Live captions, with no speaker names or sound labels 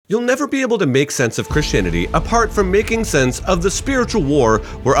You'll never be able to make sense of Christianity apart from making sense of the spiritual war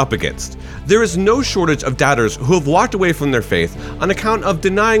we're up against. There is no shortage of doubters who have walked away from their faith on account of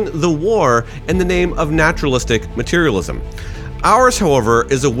denying the war in the name of naturalistic materialism. Ours, however,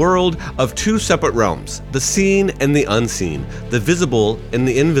 is a world of two separate realms, the seen and the unseen, the visible and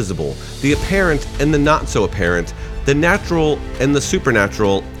the invisible, the apparent and the not so apparent, the natural and the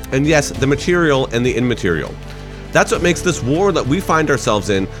supernatural, and yes, the material and the immaterial. That's what makes this war that we find ourselves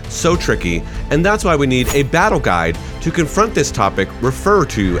in so tricky, and that's why we need a battle guide to confront this topic referred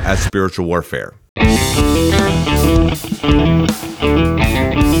to as spiritual warfare.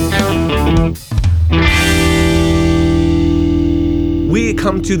 We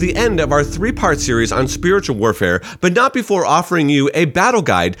come to the end of our three-part series on spiritual warfare, but not before offering you a battle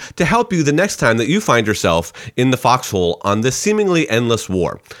guide to help you the next time that you find yourself in the foxhole on this seemingly endless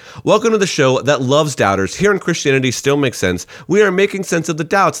war. Welcome to the show that loves doubters. Here in Christianity Still Makes Sense, we are making sense of the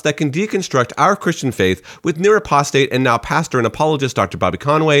doubts that can deconstruct our Christian faith with near apostate and now pastor and apologist Dr. Bobby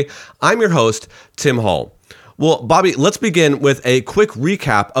Conway. I'm your host, Tim Hall. Well, Bobby, let's begin with a quick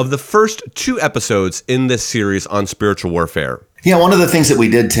recap of the first two episodes in this series on spiritual warfare. Yeah, one of the things that we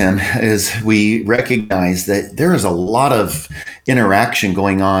did, Tim, is we recognized that there is a lot of interaction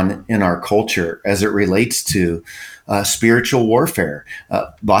going on in our culture as it relates to spiritual warfare.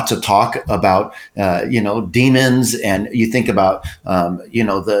 Lots of talk about, demons, and you think about,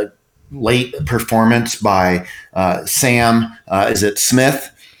 the late performance by Sam, is it Smith?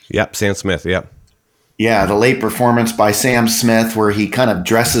 Yep, Sam Smith, yep. Yeah, the late performance by Sam Smith where he kind of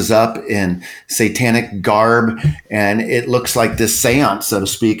dresses up in satanic garb and it looks like this seance, so to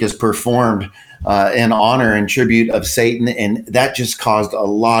speak, is performed in honor and tribute of Satan. And that just caused a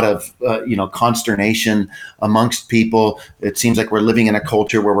lot of, consternation amongst people. It seems like we're living in a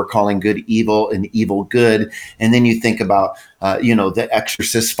culture where we're calling good evil and evil good. And then you think about, the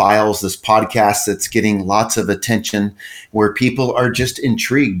Exorcist Files, this podcast that's getting lots of attention where people are just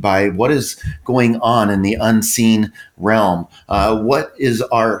intrigued by what is going on in the unseen realm. What is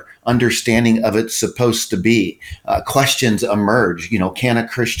our understanding of it supposed to be? Questions emerge. Can a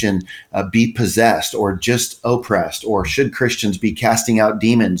Christian be possessed or just oppressed? Or should Christians be casting out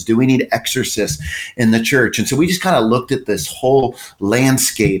demons? Do we need exorcists in the church? And so we just kind of looked at this whole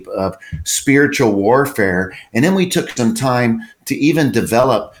landscape of spiritual warfare. And then we took some time to even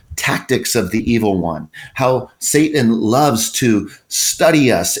develop tactics of the evil one, how Satan loves to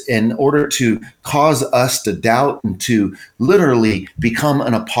study us in order to cause us to doubt and to literally become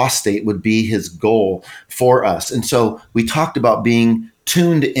an apostate would be his goal for us. And so we talked about being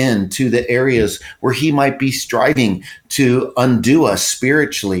tuned in to the areas where he might be striving to undo us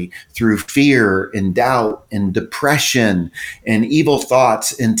spiritually through fear and doubt and depression and evil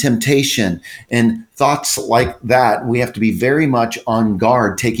thoughts and temptation and thoughts like that. We have to be very much on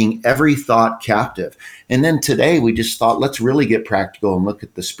guard, taking every thought captive. And then today we just thought, let's really get practical and look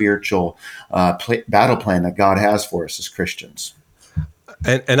at the spiritual battle plan that God has for us as Christians.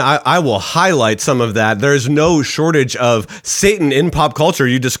 And I will highlight some of that. There's no shortage of Satan in pop culture.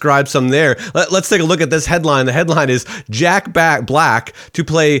 You described some there. Let's take a look at this headline. The headline is Jack Black to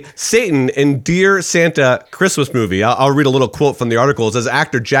play Satan in Dear Santa Christmas movie. I'll read a little quote from the article. It says,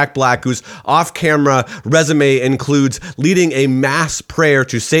 actor Jack Black, whose off-camera resume includes leading a mass prayer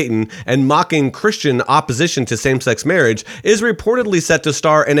to Satan and mocking Christian opposition to same-sex marriage, is reportedly set to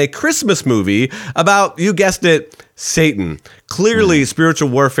star in a Christmas movie about, you guessed it, Satan. Clearly, spiritual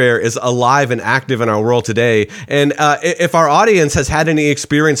warfare is alive and active in our world today. And if our audience has had any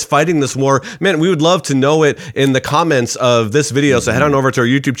experience fighting this war, man, we would love to know it in the comments of this video. So head on over to our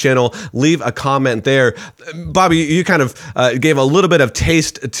YouTube channel, leave a comment there. Bobby, you kind of gave a little bit of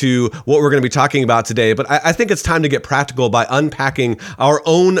taste to what we're going to be talking about today, but I think it's time to get practical by unpacking our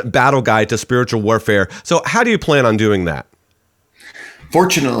own battle guide to spiritual warfare. So how do you plan on doing that?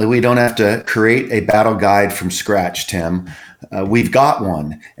 Fortunately, we don't have to create a battle guide from scratch, Tim. We've got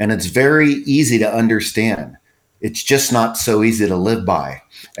one, and it's very easy to understand. It's just not so easy to live by,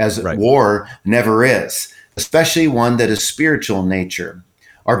 as war never is, especially one that is spiritual in nature.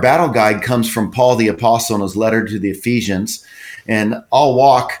 Our battle guide comes from Paul the Apostle in his letter to the Ephesians, and I'll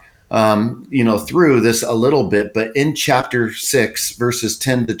walk through this a little bit, but in chapter 6, verses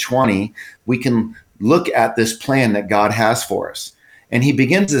 10 to 20, we can look at this plan that God has for us. And he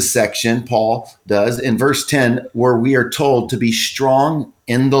begins this section, Paul does, in verse 10, where we are told to be strong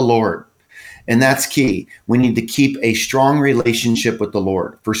in the Lord. And that's key. We need to keep a strong relationship with the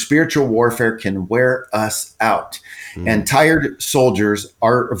Lord, for spiritual warfare can wear us out. And tired soldiers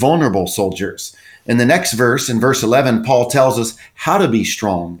are vulnerable soldiers. In the next verse, in verse 11, Paul tells us how to be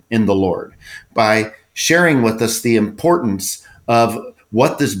strong in the Lord by sharing with us the importance of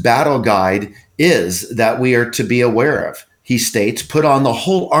what this battle guide is that we are to be aware of. He states, put on the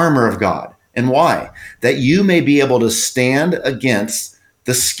whole armor of God. And why? That you may be able to stand against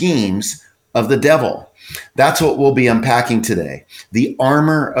the schemes of the devil. That's what we'll be unpacking today, the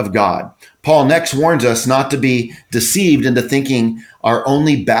armor of God. Paul next warns us not to be deceived into thinking our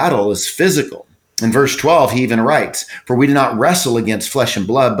only battle is physical. In verse 12, he even writes, for we do not wrestle against flesh and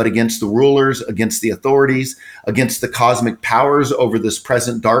blood, but against the rulers, against the authorities, against the cosmic powers over this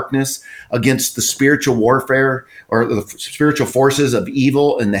present darkness, against the spiritual warfare or the spiritual forces of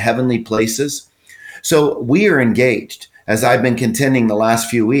evil in the heavenly places. So we are engaged, as I've been contending the last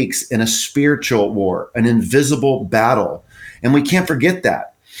few weeks, in a spiritual war, an invisible battle. And we can't forget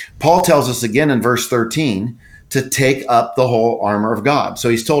that. Paul tells us again in verse 13 to take up the whole armor of God. So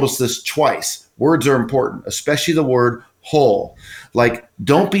he's told us this twice. Words are important, especially the word whole. Like,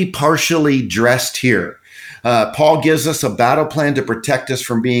 don't be partially dressed here. Paul gives us a battle plan to protect us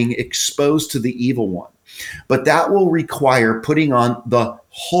from being exposed to the evil one. But that will require putting on the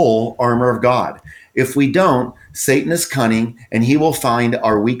whole armor of God. If we don't, Satan is cunning and he will find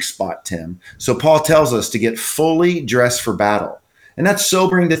our weak spot, Tim. So Paul tells us to get fully dressed for battle. And that's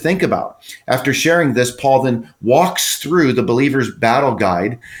sobering to think about. After sharing this, Paul then walks through the believer's battle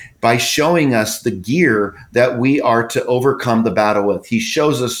guide by showing us the gear that we are to overcome the battle with. He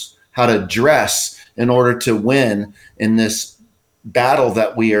shows us how to dress in order to win in this battle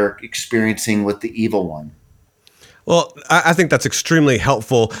that we are experiencing with the evil one. Well, I think that's extremely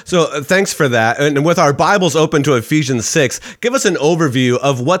helpful. So thanks for that. And with our Bibles open to Ephesians 6, give us an overview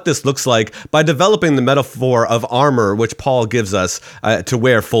of what this looks like by developing the metaphor of armor, which Paul gives us to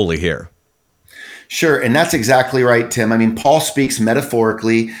wear fully here. Sure. And that's exactly right, Tim. I mean, Paul speaks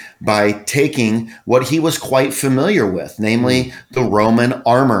metaphorically by taking what he was quite familiar with, namely the Roman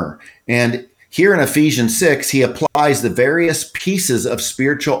armor. And here in Ephesians 6, he applies the various pieces of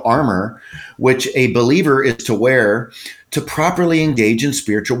spiritual armor which a believer is to wear to properly engage in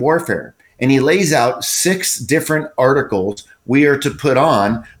spiritual warfare. And he lays out 6 different articles we are to put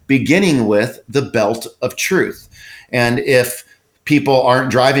on, beginning with the belt of truth. And if people aren't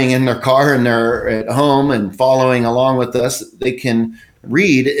driving in their car and they're at home and following along with us, they can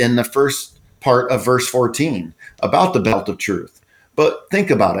read in the first part of verse 14 about the belt of truth. But think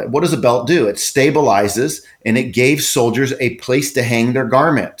about it. What does a belt do? It stabilizes and it gave soldiers a place to hang their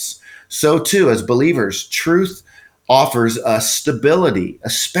garments. So too, as believers, truth offers us stability,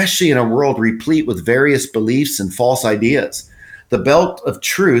 especially in a world replete with various beliefs and false ideas. The belt of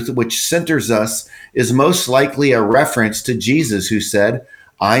truth, which centers us, is most likely a reference to Jesus, who said,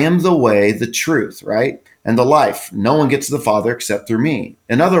 I am the way, the truth, right? And the life. No one gets to the Father except through me.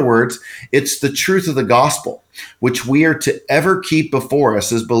 In other words, it's the truth of the gospel, which we are to ever keep before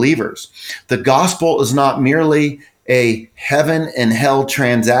us as believers. The gospel is not merely a heaven and hell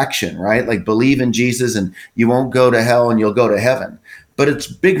transaction, right? Like believe in Jesus and you won't go to hell and you'll go to heaven. But it's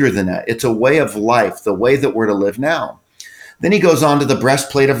bigger than that. It's a way of life, the way that we're to live now. Then he goes on to the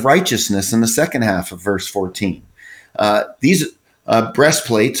breastplate of righteousness in the second half of verse 14. These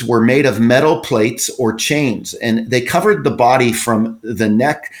breastplates were made of metal plates or chains, and they covered the body from the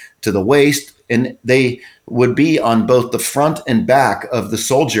neck to the waist, and they would be on both the front and back of the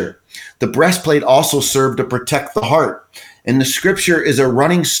soldier. The breastplate also served to protect the heart. And the scripture is a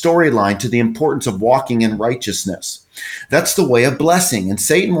running storyline to the importance of walking in righteousness. That's the way of blessing. And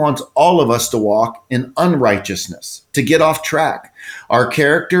Satan wants all of us to walk in unrighteousness, to get off track. Our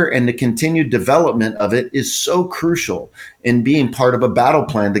character and the continued development of it is so crucial in being part of a battle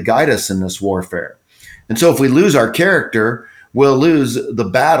plan to guide us in this warfare. And so if we lose our character, we'll lose the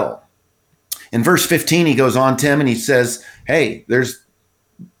battle. In verse 15, he goes on, Tim, and he says, hey, there's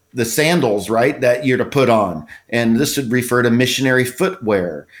the sandals, right, that you're to put on. And this would refer to missionary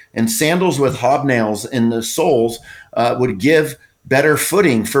footwear. And sandals with hobnails in the soles would give better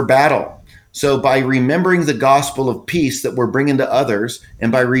footing for battle. So by remembering the gospel of peace that we're bringing to others, and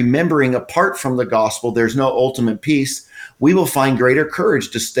by remembering apart from the gospel, there's no ultimate peace, we will find greater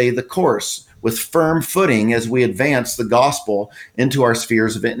courage to stay the course with firm footing as we advance the gospel into our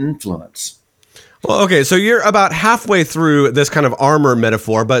spheres of influence. Well, okay, so you're about halfway through this kind of armor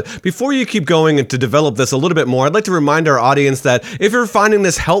metaphor, but before you keep going and to develop this a little bit more, I'd like to remind our audience that if you're finding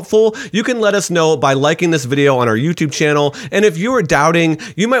this helpful, you can let us know by liking this video on our YouTube channel. And if you are doubting,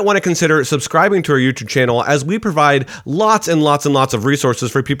 you might want to consider subscribing to our YouTube channel, as we provide lots and lots and lots of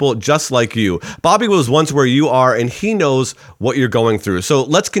resources for people just like you. Bobby was once where you are, and he knows what you're going through. So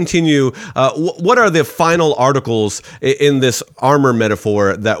let's continue. What are the final articles in this armor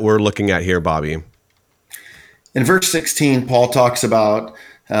metaphor that we're looking at here, Bobby? In verse 16, Paul talks about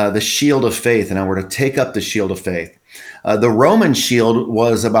the shield of faith, and we're to take up the shield of faith. The Roman shield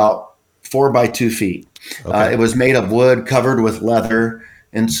was about 4 by 2 feet. Okay. It was made of wood covered with leather.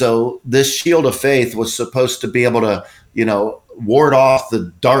 And so this shield of faith was supposed to be able to, ward off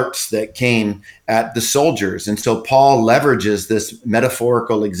the darts that came at the soldiers. And so Paul leverages this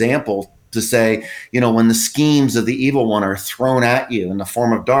metaphorical example to say, when the schemes of the evil one are thrown at you in the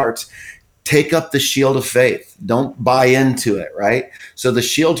form of darts, take up the shield of faith. Don't buy into it, right? So the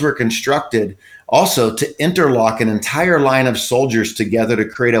shields were constructed also to interlock an entire line of soldiers together to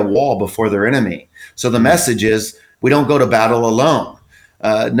create a wall before their enemy. So the message is, we don't go to battle alone.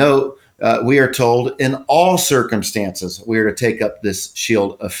 No, we are told in all circumstances, we are to take up this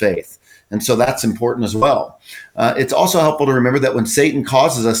shield of faith. And so that's important as well. It's also helpful to remember that when Satan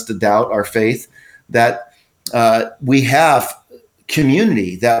causes us to doubt our faith, that we have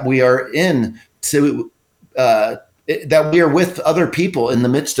community, that we are in to that we are with other people in the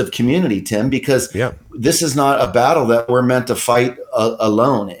midst of community, Tim, because this is not a battle that we're meant to fight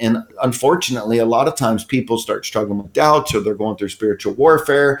alone. And unfortunately, a lot of times people start struggling with doubts, or they're going through spiritual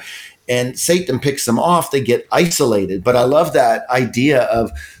warfare, and Satan picks them off. They get isolated. But I love that idea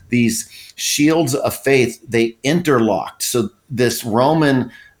of these shields of faith. They interlocked. So this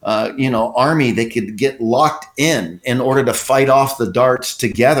Roman army, they could get locked in order to fight off the darts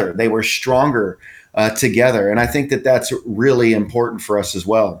together. They were stronger together. And I think that that's really important for us as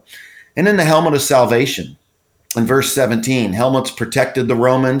well. And then the helmet of salvation in verse 17, helmets protected the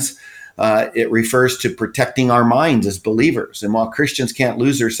Romans. It refers to protecting our minds as believers. And while Christians can't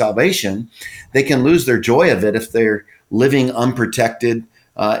lose their salvation, they can lose their joy of it if they're living unprotected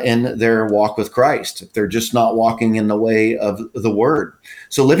in their walk with Christ, if they're just not walking in the way of the word.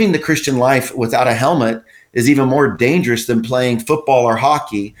 So living the Christian life without a helmet is even more dangerous than playing football or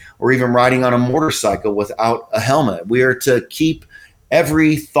hockey, or even riding on a motorcycle without a helmet. We are to keep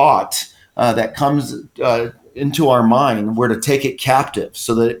every thought that comes into our mind, we're to take it captive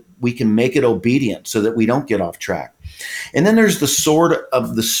so that we can make it obedient, so that we don't get off track. And then there's the sword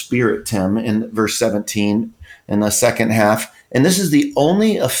of the Spirit, Tim, in verse 17 in the second half. And this is the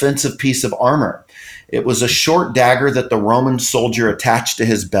only offensive piece of armor. It was a short dagger that the Roman soldier attached to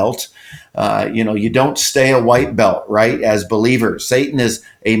his belt. You don't stay a white belt, right? As believers, Satan is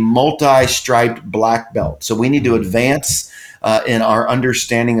a multi-striped black belt. So we need to advance in our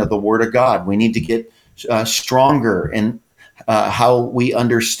understanding of the Word of God. We need to get stronger in how we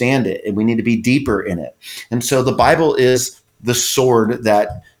understand it, and we need to be deeper in it. And so the Bible is the sword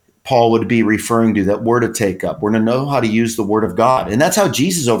that Paul would be referring to, that we're to take up. We're to know how to use the Word of God. And that's how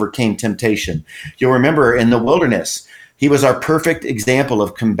Jesus overcame temptation. You'll remember in the wilderness, he was our perfect example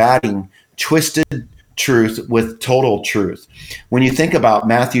of combating twisted truth with total truth. When you think about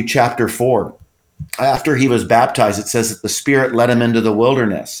Matthew chapter 4, after he was baptized, it says that the Spirit led him into the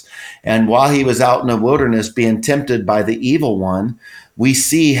wilderness. And while he was out in the wilderness being tempted by the evil one, we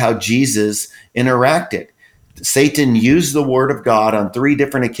see how Jesus interacted. Satan used the Word of God on 3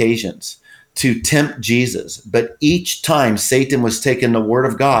 different occasions to tempt Jesus. But each time Satan was taking the Word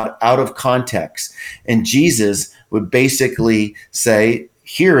of God out of context, and Jesus would basically say,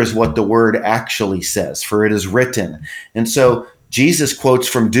 here is what the Word actually says, for it is written. And so Jesus quotes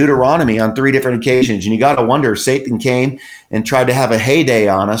from Deuteronomy on 3 different occasions. And you got to wonder, if Satan came and tried to have a heyday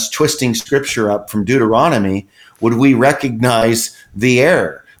on us, twisting scripture up from Deuteronomy, would we recognize the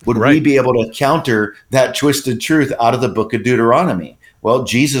error? Would we be able to counter that twisted truth out of the book of Deuteronomy? Well,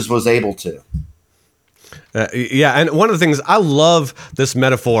 Jesus was able to. And one of the things, I love this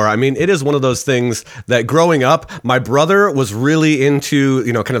metaphor. I mean, it is one of those things that growing up, my brother was really into,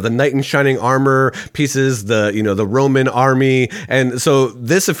 kind of the knight in shining armor pieces, the Roman army. And so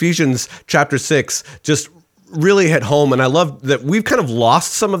this Ephesians chapter 6 just really hit home. And I love that we've kind of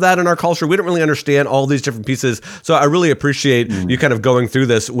lost some of that in our culture. We don't really understand all these different pieces. So I really appreciate you kind of going through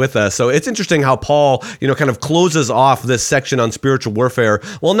this with us. So it's interesting how Paul, kind of closes off this section on spiritual warfare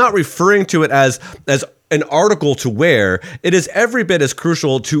while not referring to it as an article to wear. It is every bit as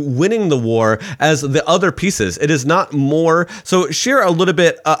crucial to winning the war as the other pieces. It is not more. So share a little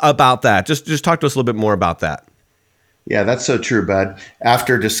bit about that. Just talk to us a little bit more about that. Yeah, that's so true, bud.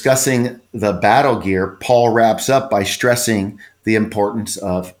 After discussing the battle gear, Paul wraps up by stressing the importance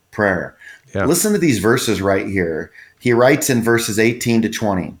of prayer. Yeah. Listen to these verses right here. He writes in verses 18 to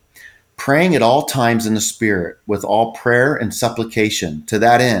 20, praying at all times in the Spirit with all prayer and supplication. To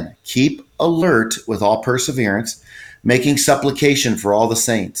that end, keep alert with all perseverance, making supplication for all the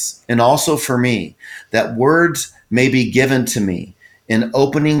saints, and also for me, that words may be given to me, in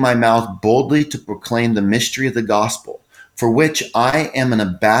opening my mouth boldly to proclaim the mystery of the gospel, for which I am an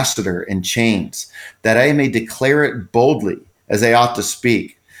ambassador in chains, that I may declare it boldly as I ought to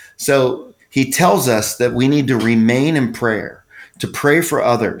speak. So he tells us that we need to remain in prayer, to pray for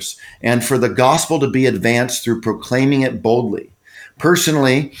others, and for the gospel to be advanced through proclaiming it boldly.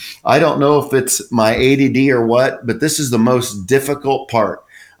 Personally, I don't know if it's my ADD or what, but this is the most difficult part.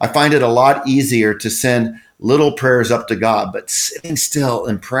 I find it a lot easier to send little prayers up to God, but sitting still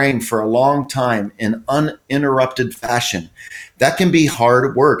and praying for a long time in uninterrupted fashion, that can be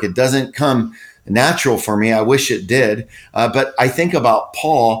hard work. It doesn't come natural for me. I wish it did. But I think about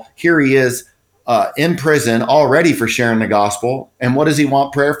Paul. Here he is in prison already for sharing the gospel. And what does he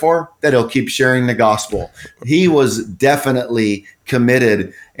want prayer for? That he'll keep sharing the gospel. He was definitely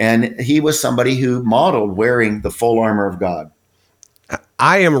committed, and he was somebody who modeled wearing the full armor of God.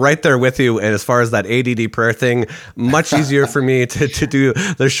 I am right there with you. And as far as that ADD prayer thing, much easier for me to do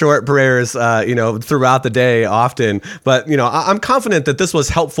the short prayers, throughout the day often. But, I'm confident that this was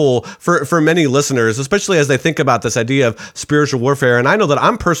helpful for many listeners, especially as they think about this idea of spiritual warfare. And I know that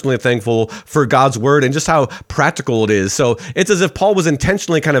I'm personally thankful for God's word and just how practical it is. So it's as if Paul was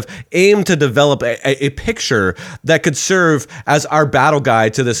intentionally kind of aimed to develop a picture that could serve as our battle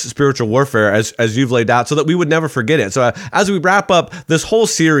guide to this spiritual warfare, as you've laid out, so that we would never forget it. So as we wrap up this whole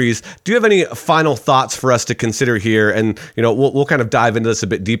series, do you have any final thoughts for us to consider here? And we'll kind of dive into this a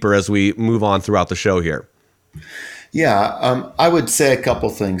bit deeper as we move on throughout the show here. Yeah, I would say a couple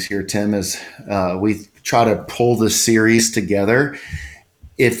things here, Tim, as we try to pull this series together.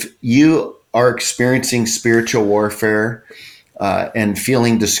 If you are experiencing spiritual warfare and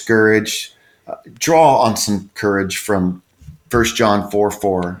feeling discouraged, draw on some courage from 1 John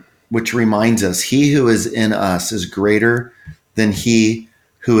 4:4, which reminds us, he who is in us is greater than he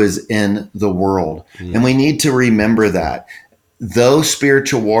who is in the world. And we need to remember that. Though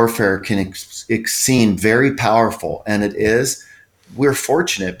spiritual warfare can seem very powerful, and it is, we're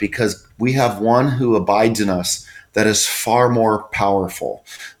fortunate because we have one who abides in us that is far more powerful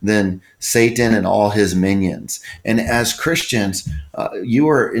than Satan and all his minions. And as Christians, you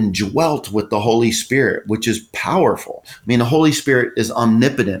are indwelt with the Holy Spirit, which is powerful. I mean, the Holy Spirit is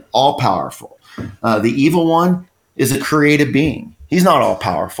omnipotent, all powerful. The evil one is a created being. He's not all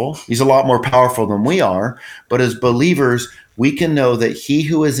powerful. He's a lot more powerful than we are. But as believers, we can know that he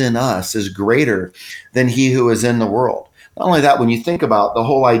who is in us is greater than he who is in the world. Not only that, when you think about the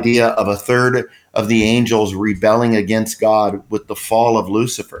whole idea of a third of the angels rebelling against God with the fall of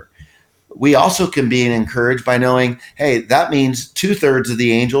Lucifer, we also can be encouraged by knowing, hey, that means 2/3 of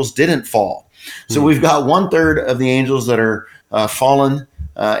the angels didn't fall. So we've got 1/3 of the angels that are fallen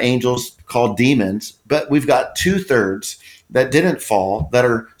angels called demons, but we've got 2/3 that didn't fall, that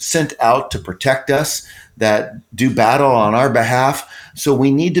are sent out to protect us, that do battle on our behalf. So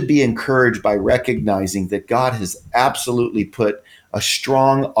we need to be encouraged by recognizing that God has absolutely put a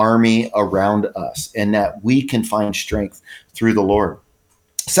strong army around us and that we can find strength through the Lord.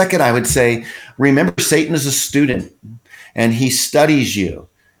 Second, I would say, remember Satan is a student and he studies you.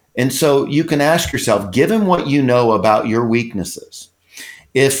 And so you can ask yourself, given what you know about your weaknesses,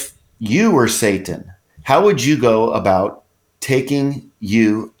 if you were Satan, how would you go about taking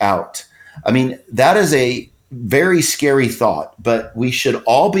you out? I mean, that is a very scary thought, but we should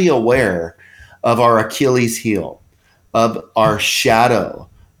all be aware of our Achilles heel, of our shadow,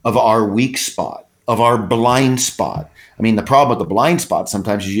 of our weak spot, of our blind spot. I mean, the problem with the blind spot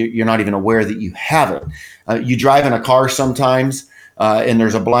sometimes is you're not even aware that you have it. You drive in a car sometimes and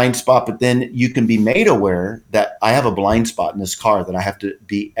there's a blind spot, but then you can be made aware that I have a blind spot in this car that I have to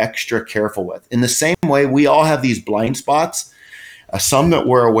be extra careful with. In the same way, we all have these blind spots, some that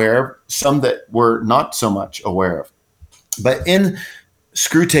we're aware of, some that we're not so much aware of. But in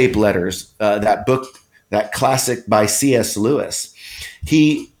Screwtape Letters, that book, that classic by C.S. Lewis,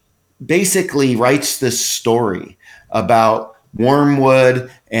 he basically writes this story about wormwood,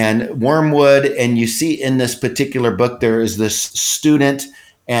 and you see in this particular book there is this student,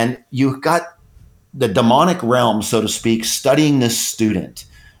 and you've got the demonic realm, so to speak, studying this student,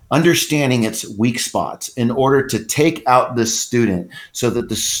 understanding its weak spots in order to take out this student so that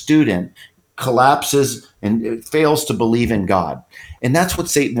the student collapses and fails to believe in God. And that's what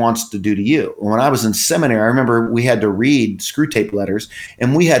Satan wants to do to you. When I was in seminary, I remember we had to read Screwtape Letters,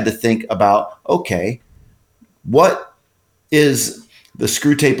 and we had to think about, okay, what is the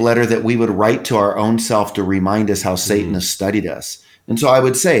Screwtape letter that we would write to our own self to remind us how Satan has studied us? And so I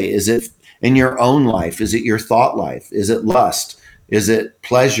would say, is it in your own life? Is it your thought life? Is it lust? Is it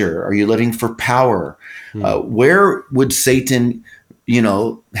pleasure? Are you living for power? Where would Satan,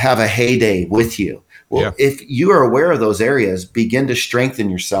 have a heyday with you? Well, if you are aware of those areas, begin to strengthen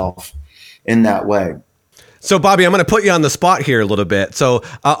yourself in that way. So, Bobby, I'm going to put you on the spot here a little bit. So,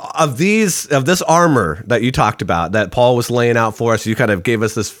 of this armor that you talked about, that Paul was laying out for us, you kind of gave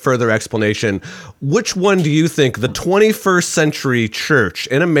us this further explanation. Which one do you think the 21st century church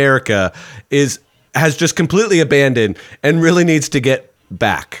in America has just completely abandoned and really needs to get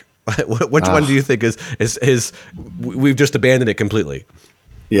back? Which one do you think is we've just abandoned it completely?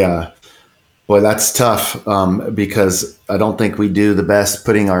 Yeah. Boy, that's tough because I don't think we do the best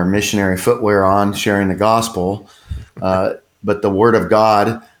putting our missionary footwear on, sharing the gospel. But the word of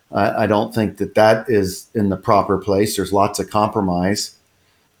God, I don't think that is in the proper place. There's lots of compromise.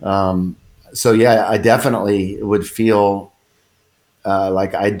 So, yeah, I definitely would feel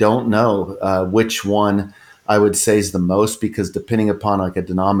like I don't know which one I would say is the most, because depending upon like a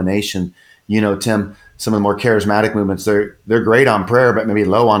denomination, Tim, some of the more charismatic movements, they're great on prayer, but maybe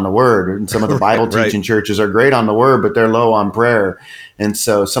low on the word. And some of the Bible teaching churches are great on the word, but they're low on prayer. And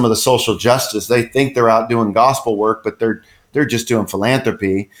so some of the social justice, they think they're out doing gospel work, but they're just doing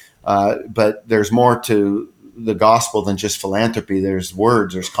philanthropy. But there's more to the gospel than just philanthropy. There's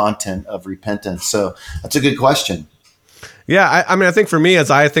words, there's content of repentance. So that's a good question. Yeah, I mean, I think for me,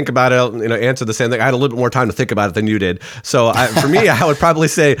 as I think about it, answer the same thing. I had a little bit more time to think about it than you did. So for me, I would probably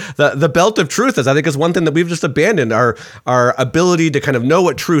say the belt of truth is one thing that we've just abandoned, our ability to kind of know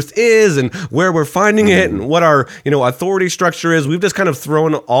what truth is and where we're finding it and what our authority structure is. We've just kind of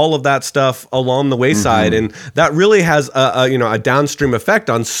thrown all of that stuff along the wayside, and that really has a downstream effect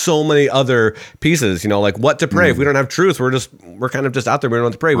on so many other pieces. Like what to pray. If we don't have truth, we're kind of just out there. We don't know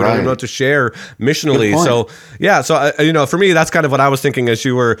what to pray. We don't even know what to share missionally. So yeah, for me, that's kind of what I was thinking as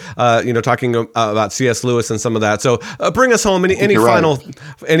you were, talking about C.S. Lewis and some of that. So bring us home.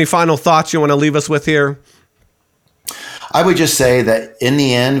 Any final thoughts you want to leave us with here? I would just say that in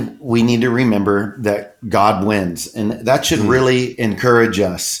the end, we need to remember that God wins, and that should really encourage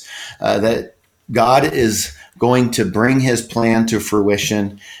us that God is going to bring his plan to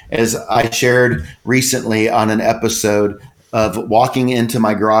fruition. As I shared recently on an episode of walking into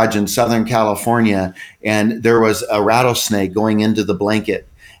my garage in Southern California, and there was a rattlesnake going into the blanket.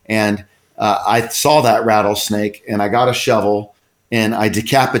 And I saw that rattlesnake, and I got a shovel, and I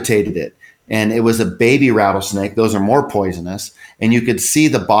decapitated it. And it was a baby rattlesnake. Those are more poisonous. And you could see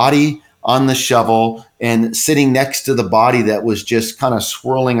the body on the shovel, and sitting next to the body that was just kind of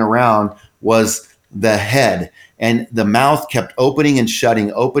swirling around was the head. And the mouth kept opening and shutting.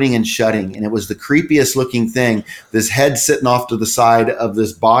 And it was the creepiest looking thing. This head sitting off to the side of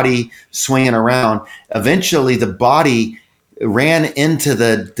this body swinging around. Eventually, the body ran into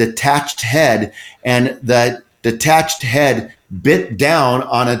the detached head, and the detached head bit down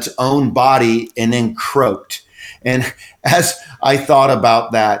on its own body and then croaked. And as I thought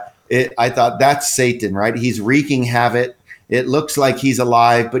about that, I thought, that's Satan, right? He's wreaking havoc. It looks like he's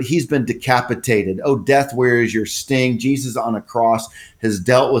alive, but he's been decapitated. Oh, death, where is your sting? Jesus on a cross has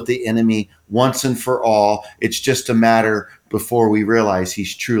dealt with the enemy once and for all. It's just a matter before we realize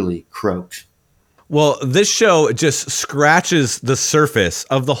he's truly croaked. Well, this show just scratches the surface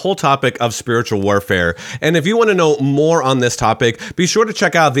of the whole topic of spiritual warfare. And if you want to know more on this topic, be sure to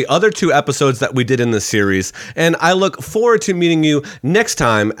check out the other 2 episodes that we did in this series. And I look forward to meeting you next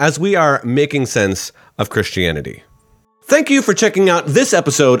time as we are making sense of Christianity. Thank you for checking out this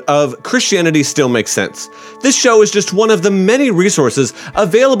episode of Christianity Still Makes Sense. This show is just one of the many resources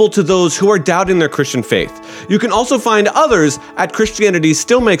available to those who are doubting their Christian faith. You can also find others at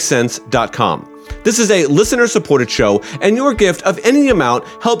ChristianityStillMakesSense.com. This is a listener-supported show, and your gift of any amount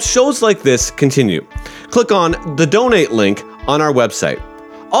helps shows like this continue. Click on the donate link on our website.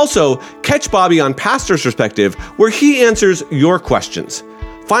 Also, catch Bobby on Pastor's Perspective, where he answers your questions.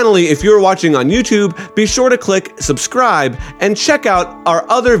 Finally, if you're watching on YouTube, be sure to click subscribe and check out our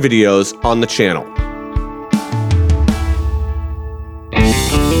other videos on the channel.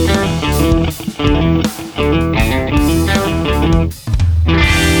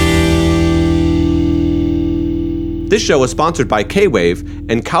 This show is sponsored by K-Wave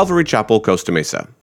and Calvary Chapel, Costa Mesa.